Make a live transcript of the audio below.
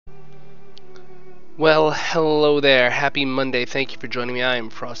Well, hello there. Happy Monday. Thank you for joining me. I am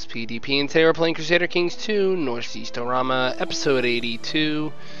Frost PDP, and today we're playing Crusader Kings 2, Norse-East-O-Rama, episode 82.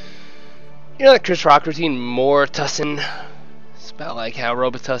 You know that Chris Rock routine, more Tussin? It's about like how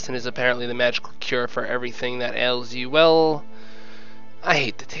Robitussin is apparently the magical cure for everything that ails you. Well, I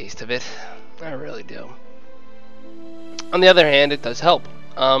hate the taste of it. I really do. On the other hand, it does help.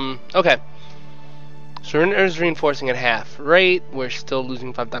 Okay. Surrender is reinforcing at half rate. We're still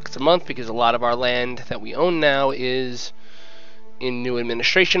losing $5 a month because a lot of our land that we own now is in new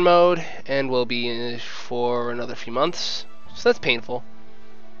administration mode and will be for another few months. So that's painful.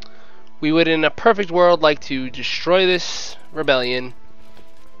 We would, in a perfect world, like to destroy this rebellion,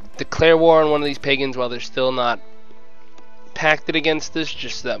 declare war on one of these pagans while they're still not pacted against us,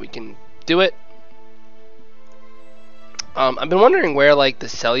 just so that we can do it. I've been wondering where, like, the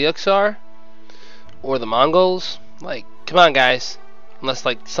Seljuks are. Or the Mongols. Like, come on, guys. Unless,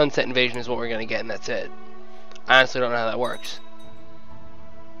 like, Sunset Invasion is what we're gonna get, and that's it. I honestly don't know how that works.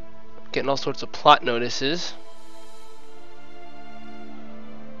 Getting all sorts of plot notices.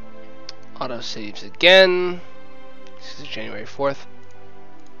 Auto saves again. This is January 4th.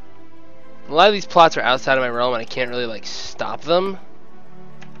 A lot of these plots are outside of my realm, and I can't really, like, stop them.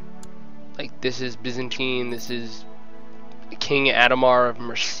 Like, this is Byzantine. This is King Adamar of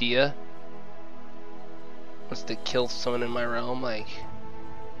Mercia. Wants to kill someone in my realm, like,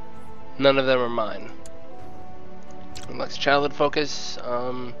 none of them are mine. Unless childhood focus,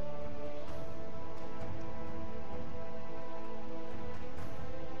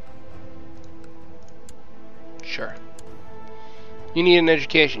 sure. You need an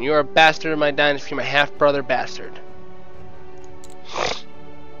education. You are a bastard of my dynasty, my half-brother bastard.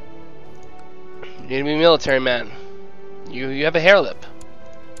 You need to be a military man. You have a hair lip.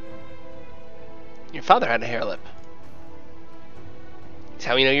 Your father had a hair lip. That's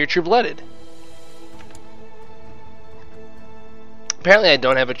how you know you're true-blooded. Apparently I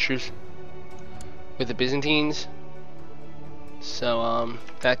don't have a truce with the Byzantines. So,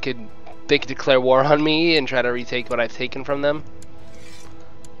 they could declare war on me and try to retake what I've taken from them.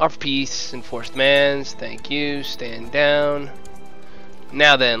 Offer peace, enforced demands, thank you, stand down.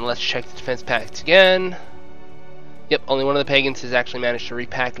 Now then, let's check the defense pacts again. Yep, only one of the pagans has actually managed to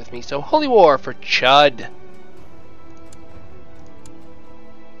repact with me, so holy war for Chud.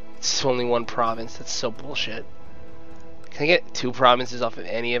 It's only one province, that's so bullshit. Can I get 2 provinces off of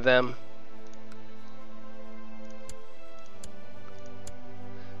any of them?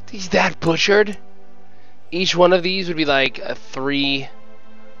 He's that butchered? Each one of these would be like a 3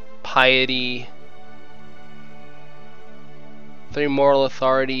 piety, 3 moral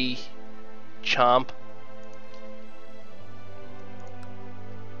authority chomp.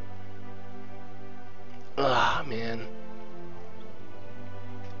 Ah, man.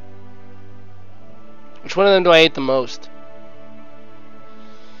 Which one of them do I hate the most?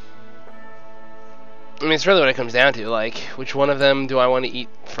 I mean, it's really what it comes down to. Like, which one of them do I want to eat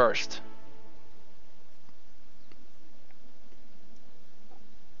first?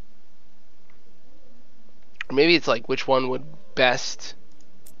 Or maybe it's like, which one would best,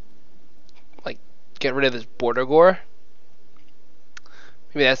 like, get rid of this border gore?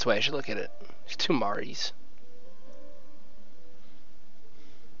 Maybe that's the way I should look at it. There's 2 Maris.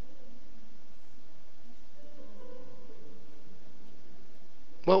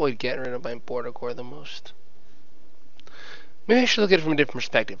 What would get rid of my border gore the most? Maybe I should look at it from a different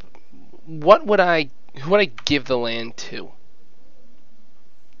perspective. What would who would I give the land to?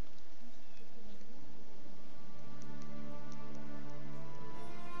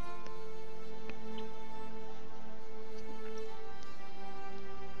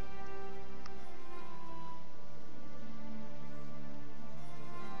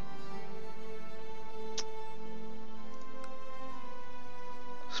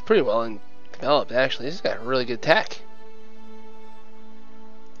 Pretty well developed, actually. This has got really good tech.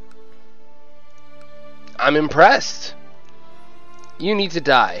 I'm impressed. You need to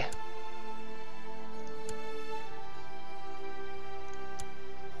die.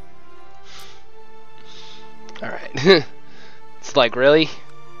 Alright. It's like, really?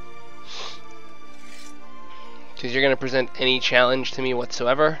 Because you're going to present any challenge to me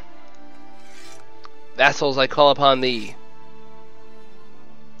whatsoever? Vassals, I call upon thee.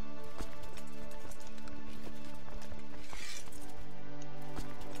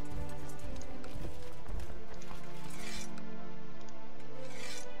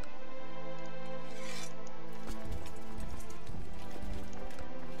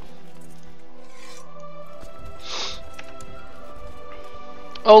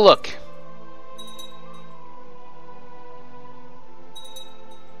 Oh, look.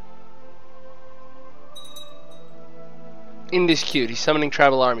 In this queue, he's summoning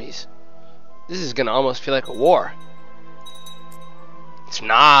tribal armies. This is gonna almost feel like a war. It's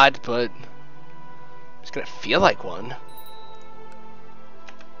not, but it's gonna feel like one.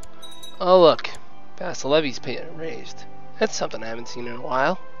 Oh look, Vassal levies raised. That's something I haven't seen in a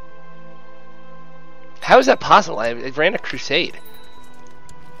while. How is that possible? I ran a crusade.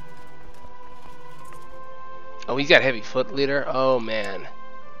 Oh, he's got heavy foot leader. Oh man,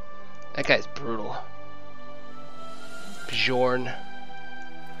 that guy's brutal. Bjorn,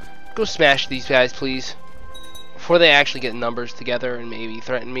 go smash these guys, please, before they actually get numbers together and maybe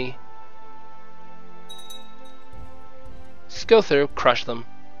threaten me. Just go through, crush them.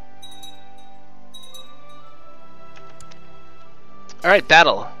 Alright,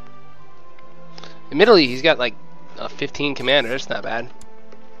 battle. Admittedly, he's got like a 15 commander. That's not bad.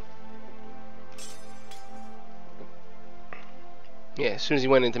 Yeah, as soon as he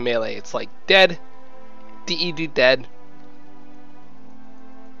went into melee, it's like dead. DED dead.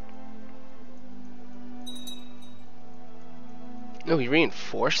 No, he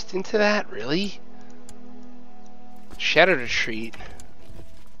reinforced into that? Really? Shattered retreat.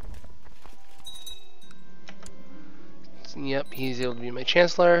 Yep, he's able to be my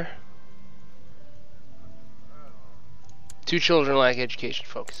chancellor. 2 children lack education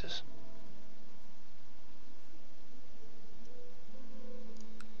focuses.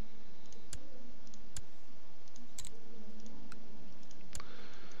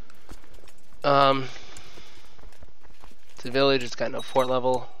 It's a village, it's got no fort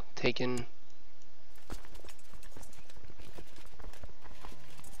level. Taken.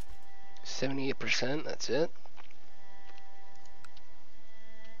 78%, that's it.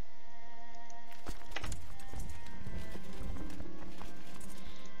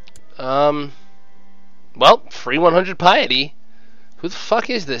 Well, free 100 piety. Who the fuck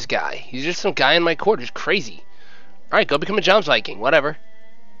is this guy? He's just some guy in my court who's crazy. Alright, go become a Joms Viking, whatever.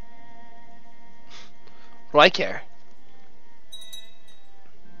 What do I care?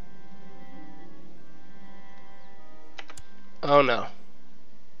 Oh no.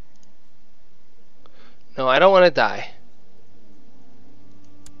 No, I don't want to die.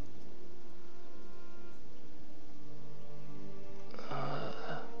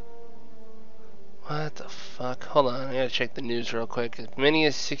 What the fuck? Hold on, I gotta check the news real quick. As many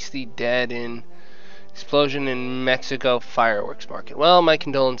as 60 dead in explosion in Mexico fireworks market. Well, my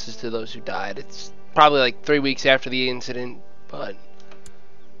condolences to those who died. It's probably like 3 weeks after the incident, but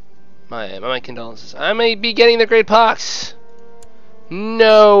my condolences. I may be getting the Great Pox.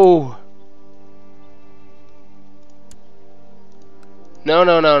 No. No,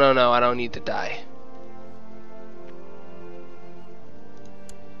 no, no, no, no. I don't need to die.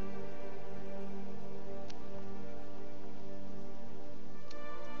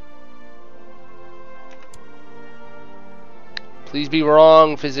 Please be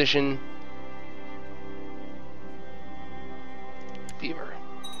wrong, physician. Fever.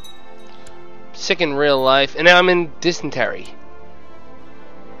 Sick in real life. And now I'm in dysentery.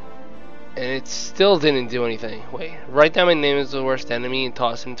 And it still didn't do anything. Wait. Write down my name as the worst enemy and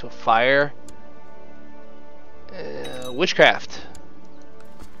toss him into a fire. Witchcraft.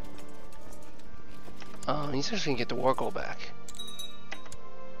 Oh, he's just gonna get the war goal back.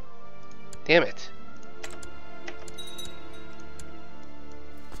 Damn it.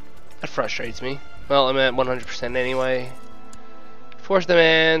 That frustrates me. Well, I'm at 100% anyway. Force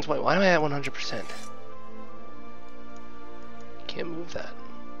demands. Wait, why am I at 100%? Can't move that.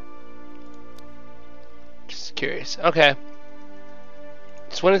 Just curious. Okay.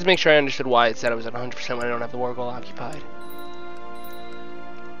 Just wanted to make sure I understood why it said I was at 100% when I don't have the war goal occupied.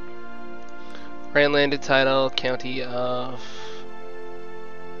 Grand landed title, county of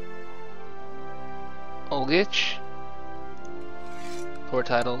Olgich. Lore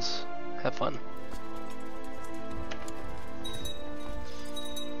titles. Have fun.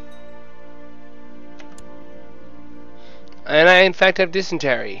 And I, in fact, have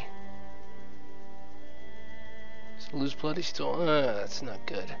dysentery. So lose bloody stool. That's not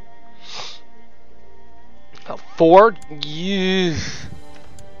good. Oh, 4? Yeah.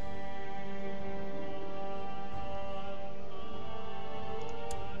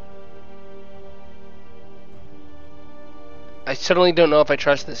 I suddenly don't know if I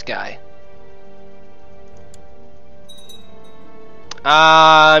trust this guy.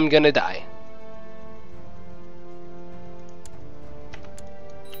 I'm gonna die.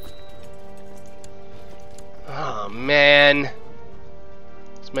 Oh man.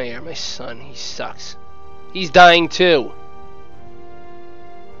 It's my heir, my son. He sucks. He's dying too.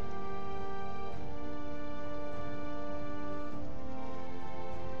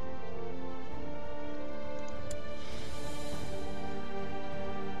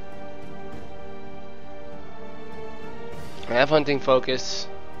 I have hunting focus.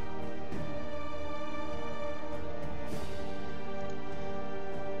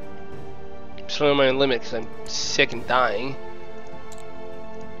 I'm still on my own limit because I'm sick and dying.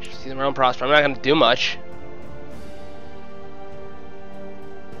 See the realm prosper. I'm not going to do much.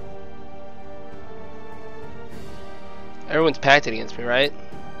 Everyone's pacted against me, right?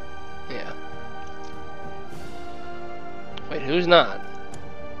 Yeah. Wait, who's not?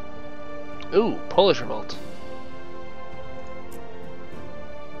 Ooh, Polish revolt.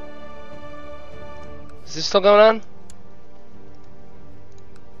 Is this still going on?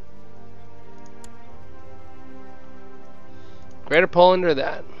 Greater Poland or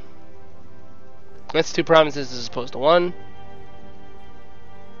that? That's 2 provinces as opposed to 1.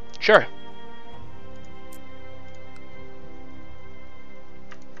 Sure.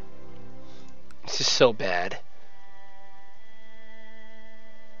 This is so bad.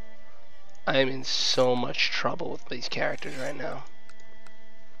 I am in so much trouble with these characters right now.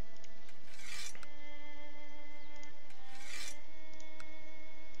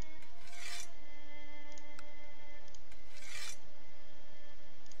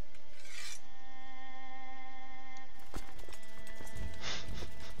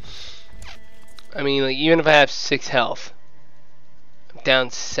 I mean, like, even if I have 6 health, I'm down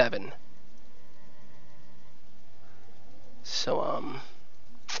 7. So,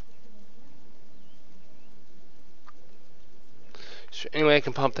 so anyway, I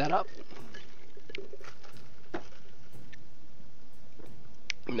can pump that up.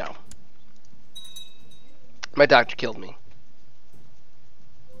 No. My doctor killed me.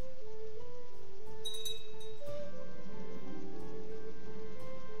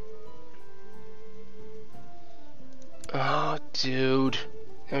 Oh, dude.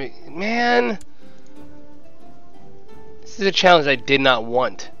 I mean, man. This is a challenge I did not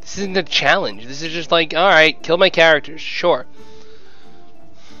want. This isn't a challenge. This is just like, alright, kill my characters. Sure.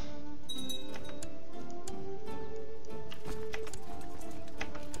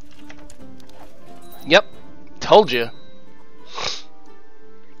 Yep. Told you.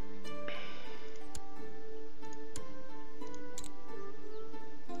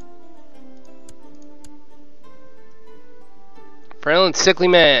 Frail and sickly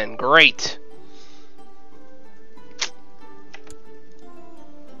man. Great.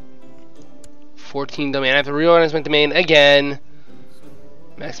 $14 domain. I have to reorganize my domain again.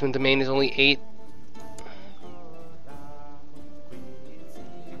 Maximum domain is only 8.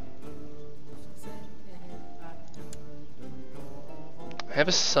 I have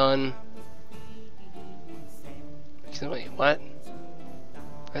a son. Wait, what?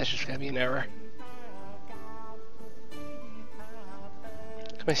 That's just gotta be an error.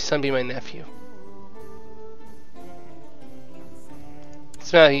 Could my son be my nephew?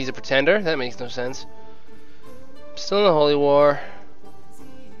 It's not he's a pretender. That makes no sense. I'm still in the Holy War.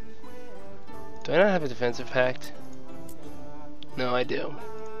 Do I not have a defensive pact? No, I do.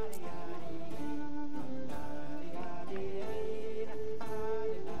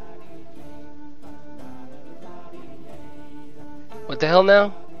 What the hell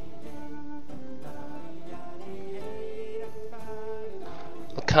now?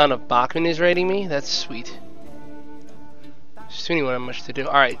 Khan of Bachman is raiding me? That's sweet. There's too many much to do.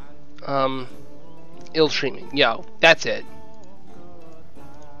 Alright. Ill treatment. Yo, that's it.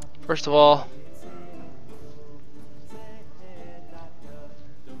 First of all,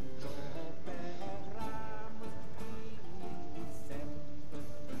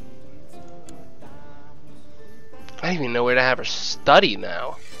 I don't even know where to have her study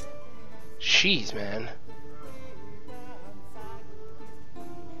now. Jeez, man.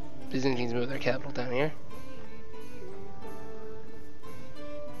 Byzantines move their capital down here.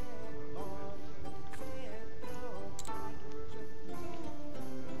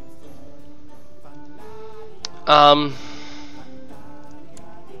 I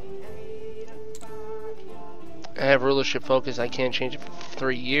have rulership focus. I can't change it for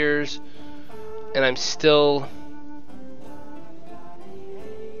 3 years, and I'm still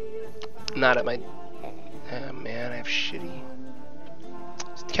not at my. Oh man, I have shitty.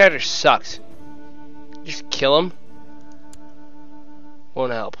 This character sucks. Just kill him.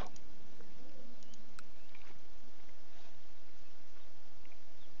 Won't help.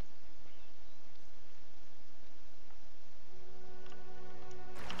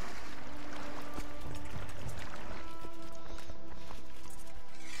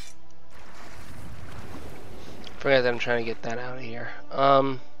 Forgot that I'm trying to get that out of here.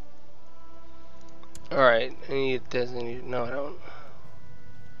 Alright, I need designated. No, I don't.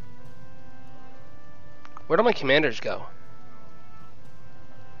 Where do my commanders go?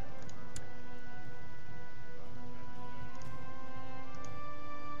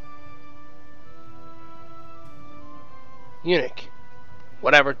 Eunuch.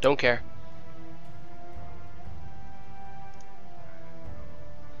 Whatever, don't care.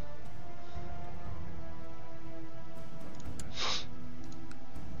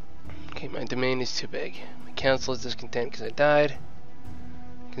 Okay, my domain is too big. My council is discontent because I died.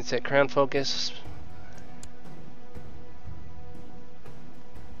 Can set crown focus.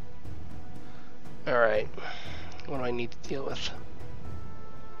 Alright. What do I need to deal with?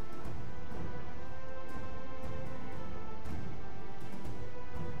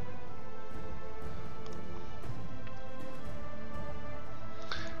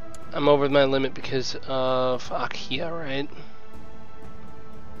 I'm over my limit because of Akia, right?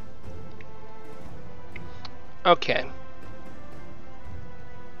 Okay.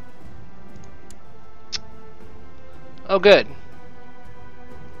 Oh, good.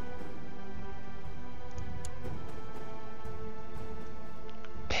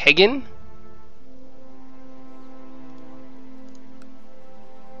 Pagan?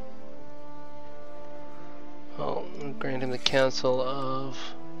 Oh, grant him the council of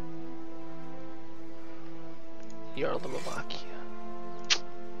Jarlem of Akia.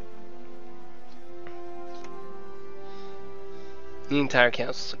 The entire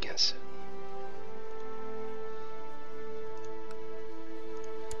council's against it.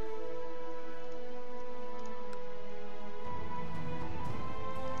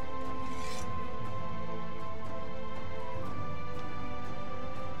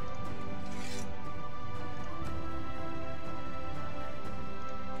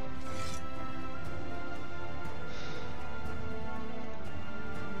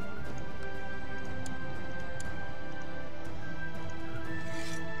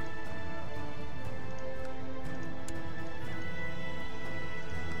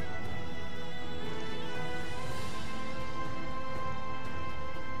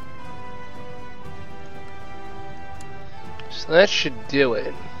 So that should do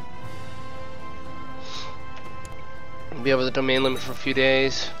it. I'll be over the domain limit for a few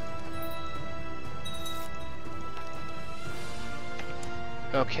days.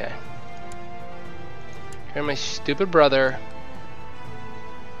 Okay. Here's my stupid brother.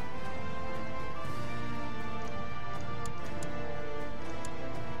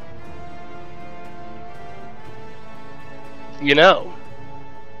 You know,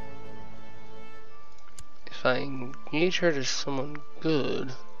 if I engage her to someone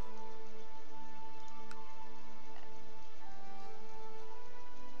good,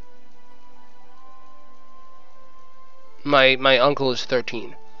 my uncle is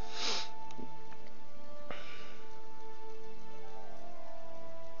 13.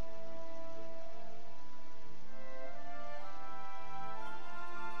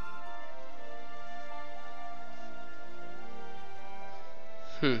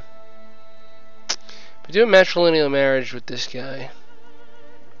 But do a matrilineal marriage with this guy,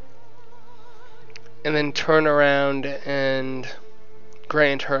 and then turn around and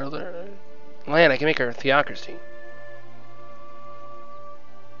grant her land. I can make her a theocracy.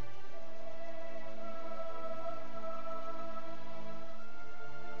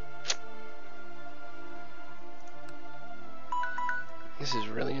 This is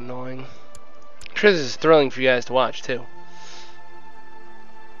really annoying. I'm sure this is thrilling for you guys to watch too.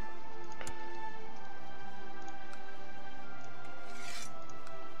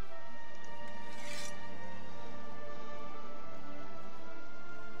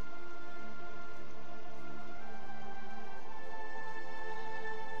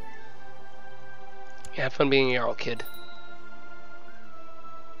 Yeah, have fun being a Jarl, kid.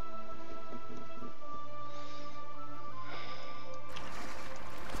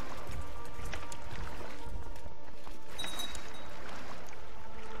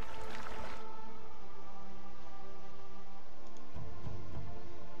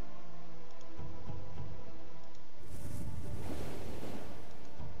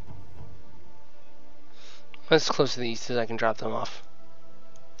 As close to the east as I can drop them off.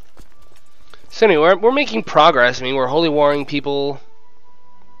 So anyway, we're making progress. I mean, we're holy warring people.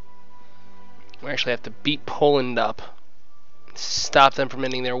 We actually have to beat Poland up. Stop them from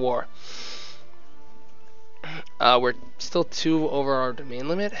ending their war. We're still 2 over our domain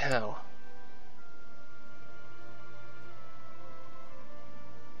limit? How?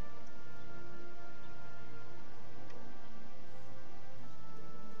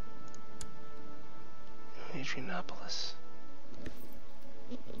 Adrianopolis.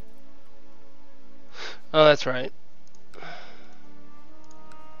 Oh, that's right.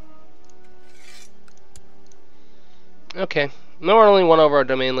 Okay. No, we're only 1 over our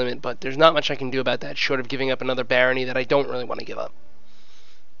domain limit, but there's not much I can do about that, short of giving up another barony that I don't really want to give up.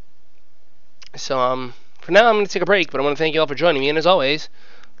 So, For now, I'm going to take a break, but I want to thank you all for joining me, and as always,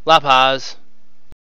 La Paz.